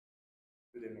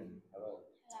Good evening. Hello.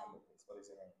 Tell me, Hello. please, what is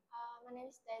your name? My name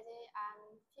is Daisy.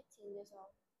 I'm 15 years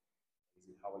old.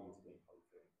 Easy. How are you today? How are you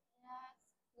feeling? Yes,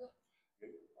 good.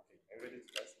 Good. Okay. Are you ready to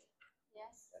test?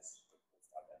 Yes. Yes. Good. Let's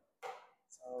start then.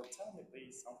 So tell me,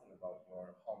 please, something about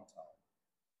your hometown.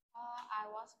 I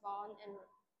was born and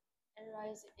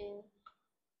raised in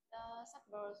the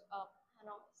suburbs of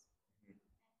Hanoi. Mhm.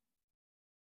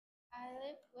 I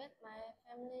live with my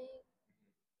family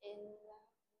in the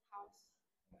house.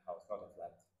 In the house, not a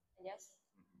flat. Yes.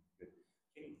 Good.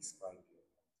 Can you describe your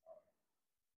hometown?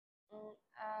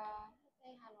 I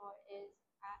think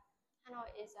Hanoi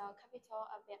is a capital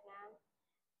of Vietnam.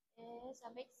 It is a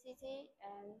big city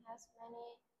and has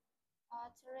many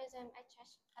tourism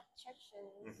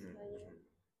attractions for you,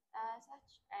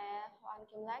 such as Hoàng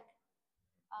Kim Lake,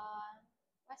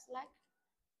 West Lake,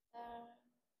 uh,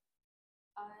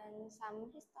 and some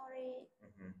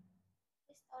Mm-hmm.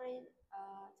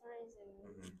 tourism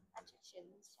Mm-hmm.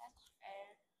 attractions such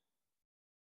as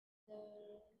the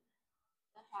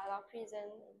the Hoa Lo prison,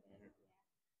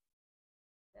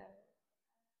 the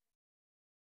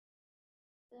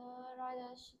the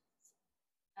royal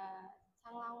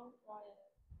Thăng Long royal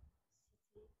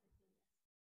city.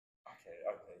 Okay.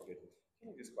 Okay. Good. Can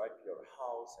you describe your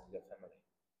house and your family?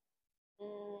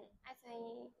 I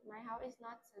think my house is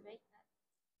not too big,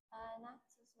 not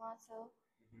too small. So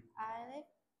Mm-hmm. I live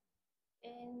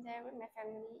in there with my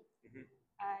family. Mm-hmm.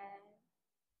 Uh,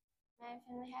 my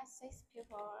family has 6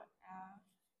 people.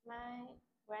 My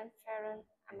grandparents,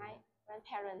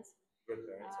 Good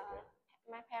parents. uh, Okay.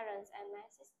 my parents and my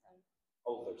sister,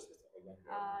 Older sister or younger?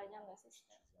 younger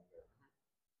sister. She's younger.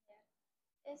 Yeah,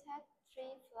 it had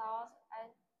 3 floors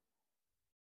and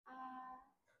uh,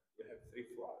 You have three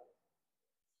floors.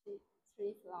 three,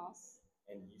 3 floors.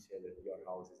 And you said that your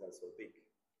house is also big.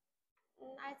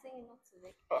 I think not too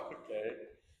big.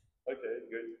 Okay. Okay,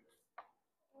 good.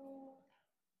 Mm,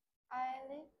 I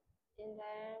live in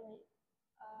there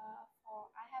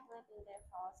I have lived in there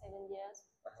for 7 years,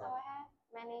 so Uh-huh. I have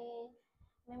many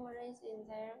memories in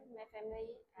there. My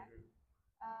family Mhm.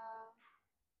 uh,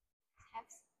 have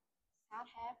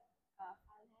sad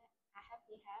fun have, a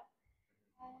happy have,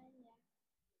 and yeah.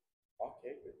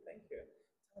 Okay, good. Thank you.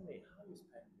 Tell me how you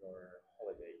spend your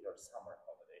holiday, your summer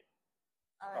holiday.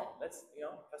 No, Uh, let's,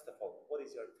 first of all, what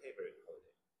is your favorite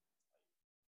holiday?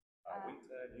 uh,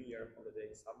 Winter, New Year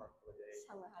holiday, summer holiday?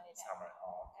 Summer holiday Summer.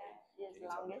 Oh, okay. is Can you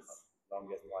tell me how longest.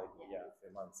 longest, like, Yeah. yeah,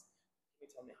 3 months? Can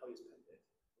you tell me how you spend it?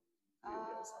 What do you do in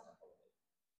your Uh, summer holiday?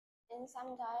 in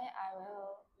some day I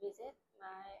will visit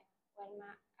my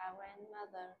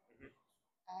grandmother. Mhm.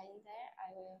 In there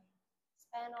I will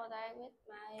spend all day with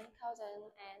my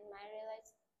cousin and my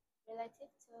relative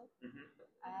too. Mhm.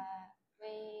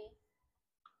 We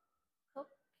cook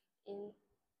in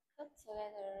cook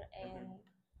together Mhm. and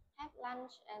have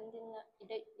lunch and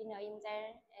dinner in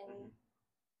there, and Mhm.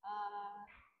 uh,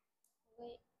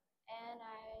 we and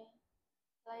I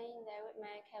play in there with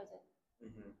my cousin.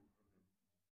 Mhm.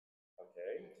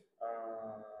 Okay.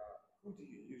 Who do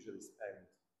you usually spend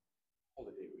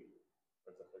holiday with? For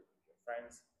example, with your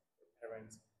friends, your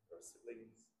parents, your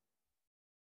siblings,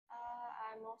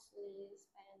 I mostly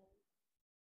spend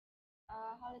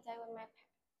holiday with my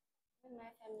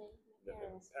family, my the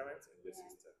parents. parents and your Yeah.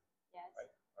 sister, Yes.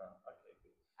 right? Okay,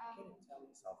 good. Can you Um, tell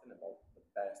me something about the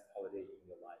best holiday in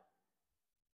your life?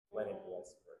 When it mm,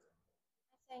 was, for example,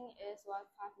 I think it was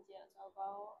 5 years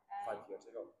ago. 5 years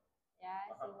ago? Yeah,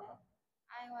 I Uh-huh, think uh-huh, that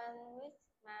I went with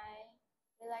my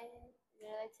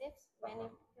relatives, many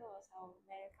uh-huh. people, so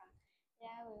very fun.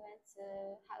 Yeah, we went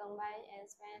to Hạ Long Bay and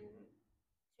spent Mm-hmm.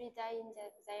 3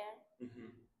 days there. Mm-hmm.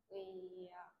 We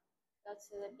go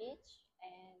to the beach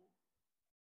and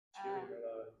Chilling uh, a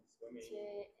lot,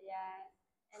 swimming. yeah,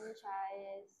 and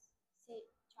see,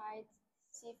 tried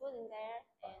seafood in there,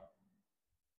 and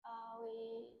Uh-huh.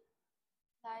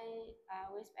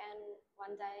 we spent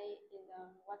 1 day in the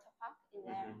water park in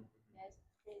there. Mm-hmm. Yes,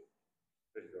 pretty,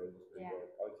 Pretty good, pretty yeah. good.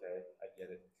 Okay, I get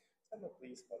it. Tell me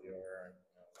please about your,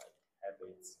 like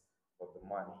habits, about the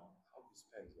money. How you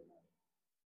spend your money?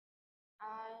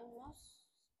 I must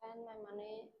spend my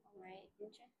money on my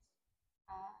interest.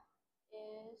 Uh,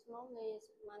 is mostly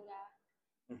is manga.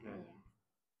 Mm-hmm. Yeah.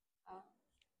 Uh,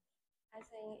 I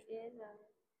think it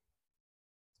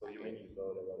So you mean you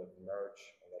bought a lot of merch,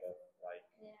 a lot of like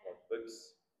yeah, what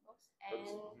books, books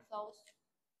books, and clothes.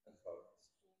 and clothes.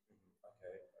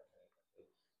 Okay, okay, okay.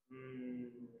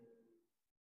 Mm,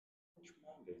 which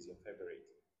manga is your favorite,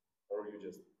 or you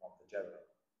just want the general?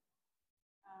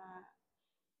 Uh,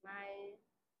 my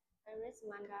favorite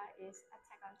manga is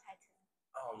Attack on Titan.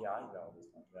 Oh yeah, I know this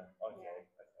manga. Okay, Yeah, okay,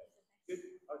 it's the good.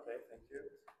 best. Okay, thank you.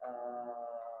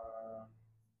 Uh,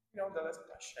 the last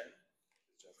question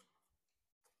is just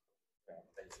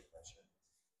basic question.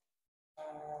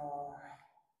 Uh,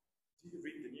 do you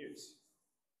read the news?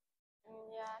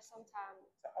 Yeah, sometimes.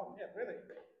 Oh, yeah, really?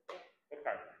 What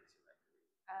kind of news you like?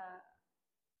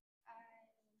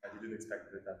 I didn't expect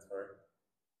that answer.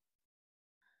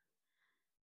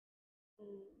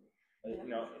 You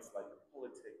know, it's like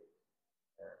politics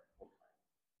or what kind?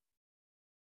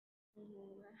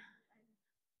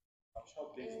 Show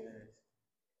business.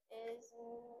 I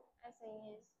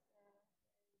think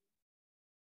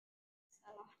it's a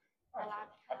lot.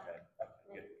 Okay,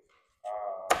 good.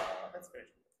 Let's finish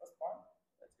with the first one.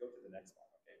 Let's go to the next one.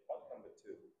 Okay, point number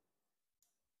two.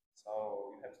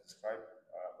 So you have to describe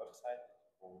a website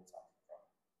or something from.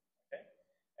 Okay,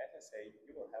 as I say,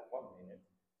 you will have 1 minute.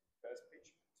 First page,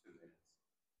 2 minutes.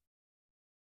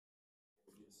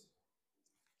 Use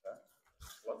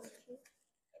slots. And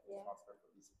we'll transfer for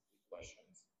these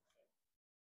questions. Okay.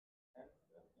 And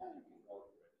yeah, you can go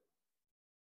through it.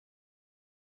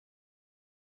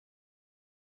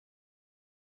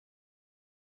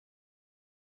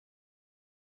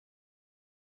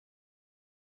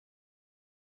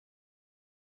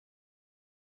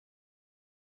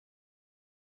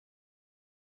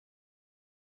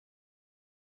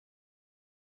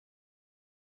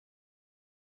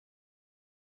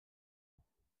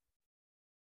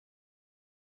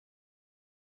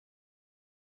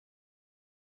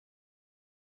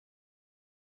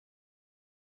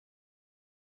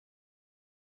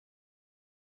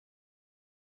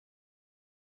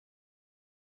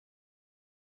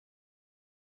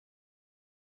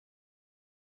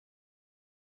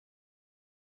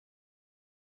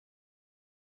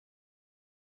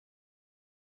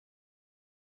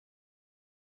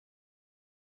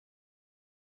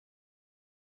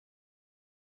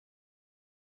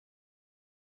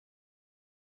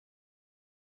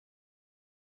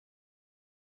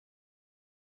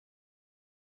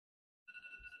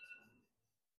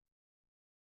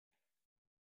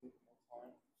 More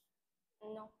time.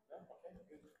 No. Yeah, okay,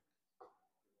 good.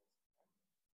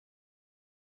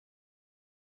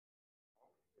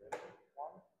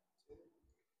 One, two.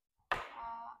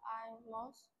 I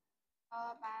most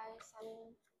buy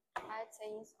some buy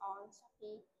things on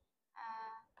Shopee.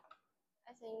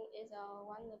 I think it's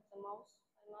one of the most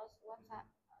famous website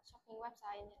shopping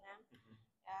website in Vietnam.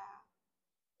 Yeah,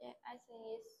 yeah, I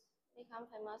think it's become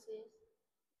famous is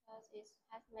because it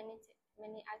has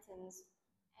many items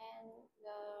and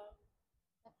the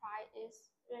price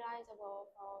is realizable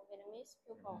for Vietnamese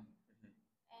people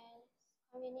and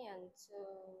convenient to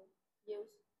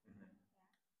use.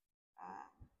 Yeah.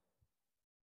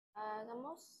 The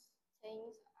most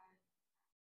things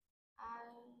I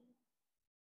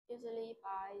usually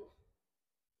buy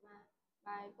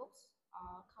books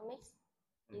or comics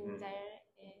in there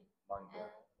and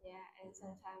yeah, and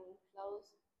sometimes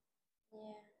clothes.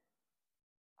 Yeah.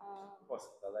 What's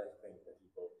the last thing that you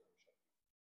bought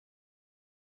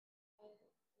from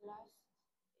Last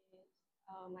is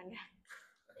manga.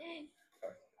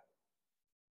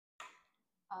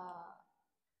 uh,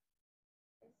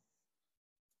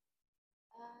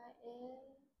 it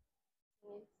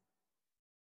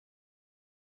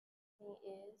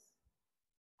is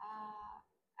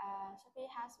Shopee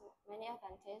has many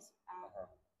advantages.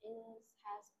 It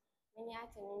has many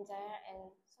items in there and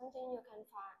something you can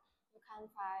find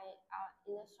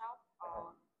in a shop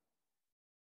or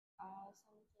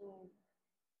something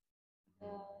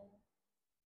uh,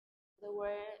 the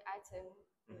word item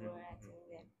there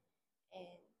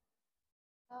and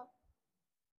so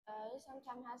it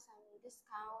sometimes has some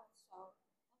discount so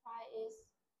the price is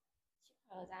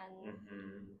cheaper than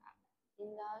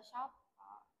in the shop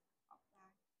or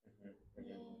offline.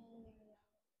 Yeah.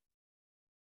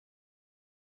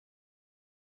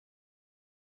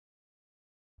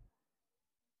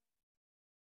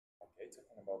 Okay,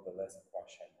 talking about the last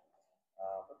question.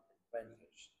 What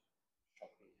advantage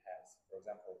Shopee has? For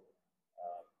example,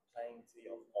 plenty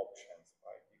of options,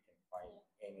 right? You can find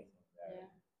anything there.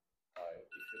 If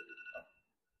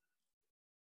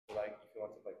you like, if you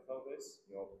want to buy clothes,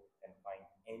 you can find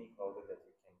any clothes that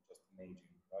you can just imagine,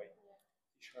 right?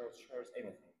 T-shirts, shirts,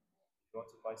 anything. If you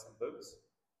want to buy some books,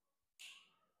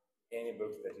 any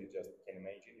books that you just can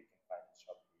imagine, you can find in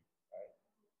Shopee, right?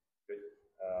 Good.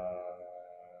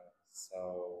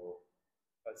 So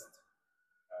first,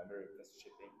 very fast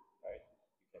shipping, right?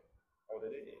 You can order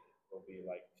it. It will be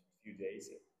like a few days.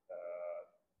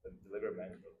 The delivery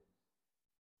man will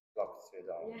lock it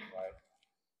down, right?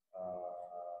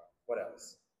 What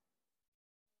else?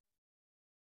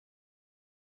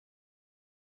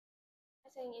 I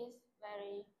think it's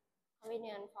very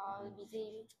convenient for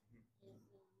busy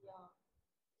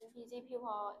busy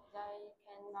people they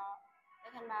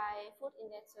can buy food in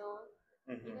their store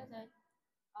because they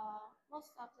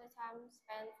most of the time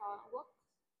spend for work,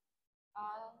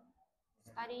 uh,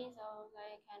 study, so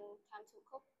they can come to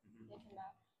cook. They can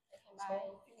buy they can So buy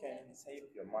it food in can there. save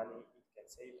your money, it can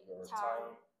save your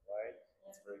Time. time, right?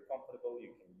 It's very comfortable.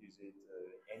 You can use it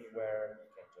anywhere. You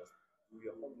can just do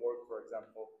your homework, for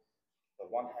example, the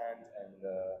one hand and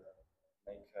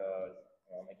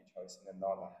make a choice in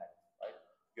another hand, right?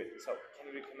 Good. So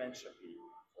can you recommend Shopee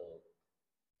for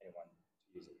anyone to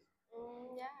use it?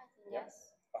 Yeah, I think Yeah.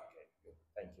 yes. Okay. Good.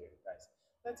 Thank you. Nice.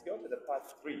 Let's go to the part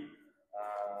three.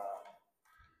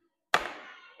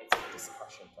 It's a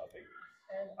discussion topic,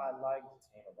 and I like the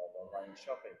theme about online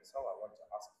shopping. So I want to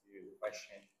ask you a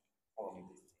question following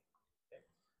this theme. Okay.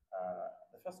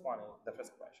 The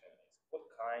first question is, what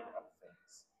kind of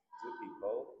things do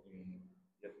people in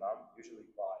Vietnam usually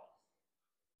buy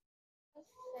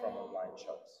Let's from say online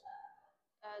shops?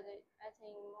 I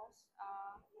think most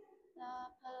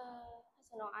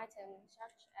personal items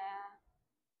such as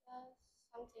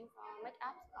something for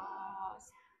makeup or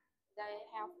the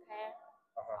healthcare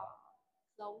Uh-huh. or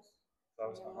clothes.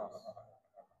 Clothes. The Uh-huh. most Uh-huh.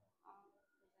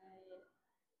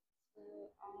 they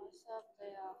serve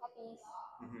their hobbies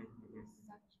Mm-hmm. Mm-hmm.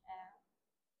 such as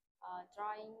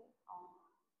drawing or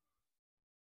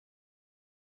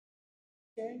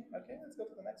Okay, okay, let's go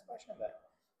to the next question then.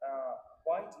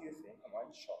 Why do you think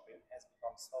online shopping has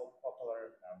become so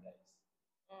popular nowadays?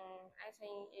 I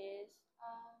think is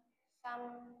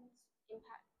some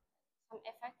impact, some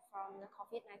effect from the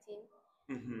COVID-19.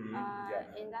 Mm-hmm.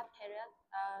 Yeah. In that period,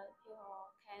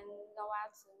 people can go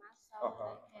out so much, so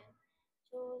Uh-huh. they can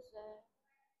choose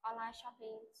online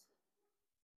shopping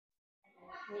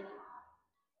really.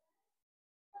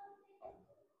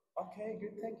 Okay,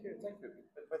 good. Thank you. Thank you.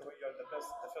 But by the way, you're the first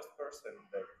person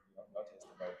that noticed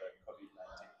about the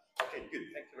COVID-19. Okay, good.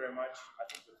 Thank you very much. I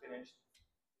think we're finished.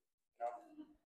 Now.